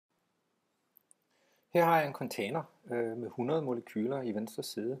Her har jeg en container med 100 molekyler i venstre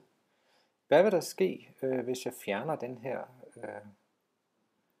side. Hvad vil der ske, hvis jeg fjerner den her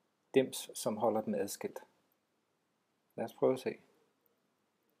dims, som holder dem adskilt? Lad os prøve at se.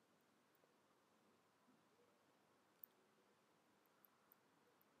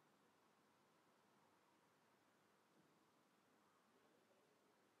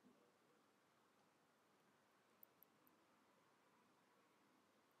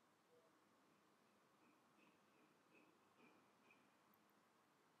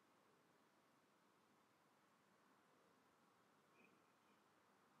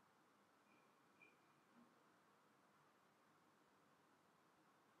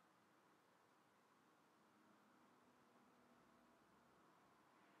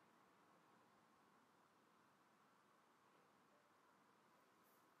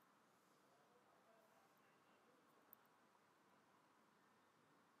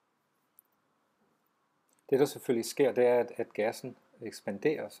 Det der selvfølgelig sker, det er, at gassen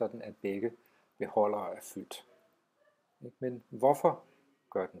ekspanderer, sådan at begge beholdere er fyldt. Men hvorfor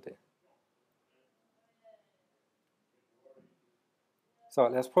gør den det? Så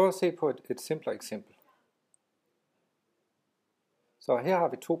lad os prøve at se på et simplere eksempel. Så her har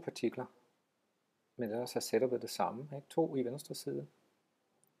vi to partikler, men ellers er setupet det samme. Ikke? To i venstre side.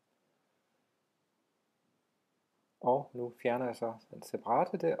 Og nu fjerner jeg så den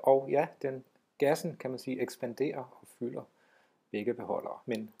separate der, og ja, gassen, kan man sige, ekspanderer og fylder begge beholdere,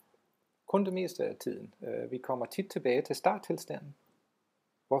 men kun det meste af tiden. Vi kommer tit tilbage til starttilstanden.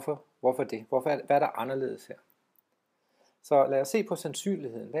 Hvorfor det? Hvad er der anderledes her? Så lad os se på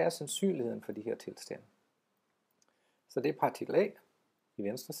sandsynligheden. Hvad er sandsynligheden for de her tilstande? Så det er partikel A i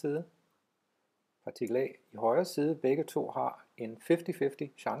venstre side, partikel A i højre side. Begge to har en 50-50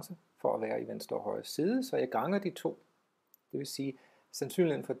 chance for at være i venstre og højre side, så jeg ganger de to. Det vil sige,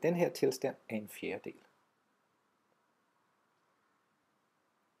 sandsynligheden for den her tilstand er en fjerdedel.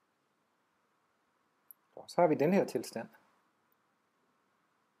 Og så har vi den her tilstand.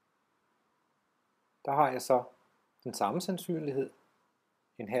 Der har jeg så den samme sandsynlighed,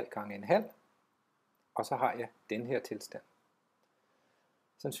 en halv gange en halv, og så har jeg den her tilstand.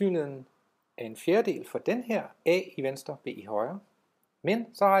 Sandsynligheden er en fjerdedel for den her A i venstre, B i højre,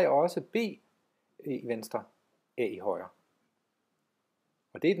 men så har jeg også B i venstre, A i højre.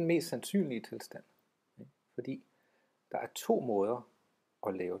 Og det er den mest sandsynlige tilstand, fordi der er to måder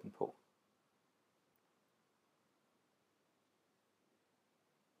at lave den på.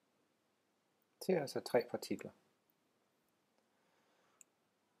 Det er altså tre partikler.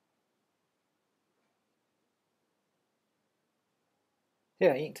 Her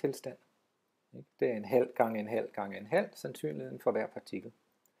er en tilstand. Det er en halv gange en halv gange en halv sandsynligheden for hver partikel.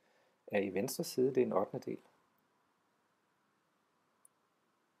 Er i venstre side, det er en 8. del.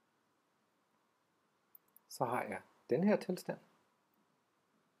 Så har jeg den her tilstand.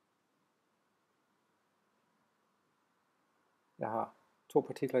 Jeg har to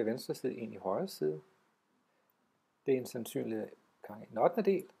partikler i venstre side, en i højre side. Det er en sandsynlighed gange en 8.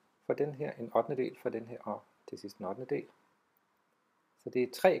 del for den her, en 8. del for den her, og til sidst en 8. del. Så det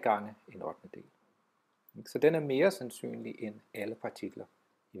er 3 gange en 8. del. Så den er mere sandsynlig end alle partikler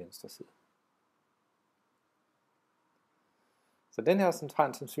i venstre side. Så den her har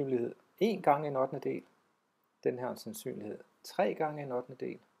en sandsynlighed 1 gange en 8. del. Den her har en sandsynlighed 3 gange en 8.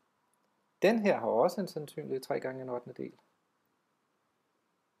 del. Den her har også en sandsynlighed 3 gange en 8. del.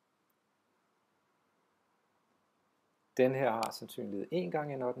 Den her har sandsynlighed 1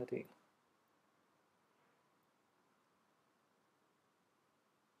 gange en 8. del.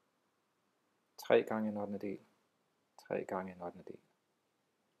 Tre gange en 8. del. 3 gange en 8. del.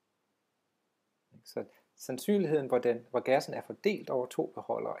 Så sandsynligheden, hvor gassen er fordelt over to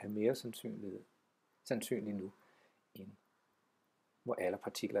beholdere, er mere sandsynlig nu, end hvor alle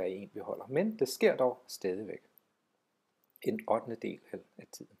partikler er i en beholder. Men det sker dog stadigvæk en 8. del af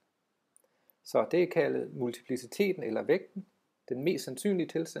tiden. Så det er kaldet multipliciteten eller vægten. Den mest sandsynlige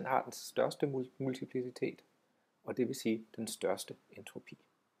tilstand har den største multiplicitet, og det vil sige den største entropi.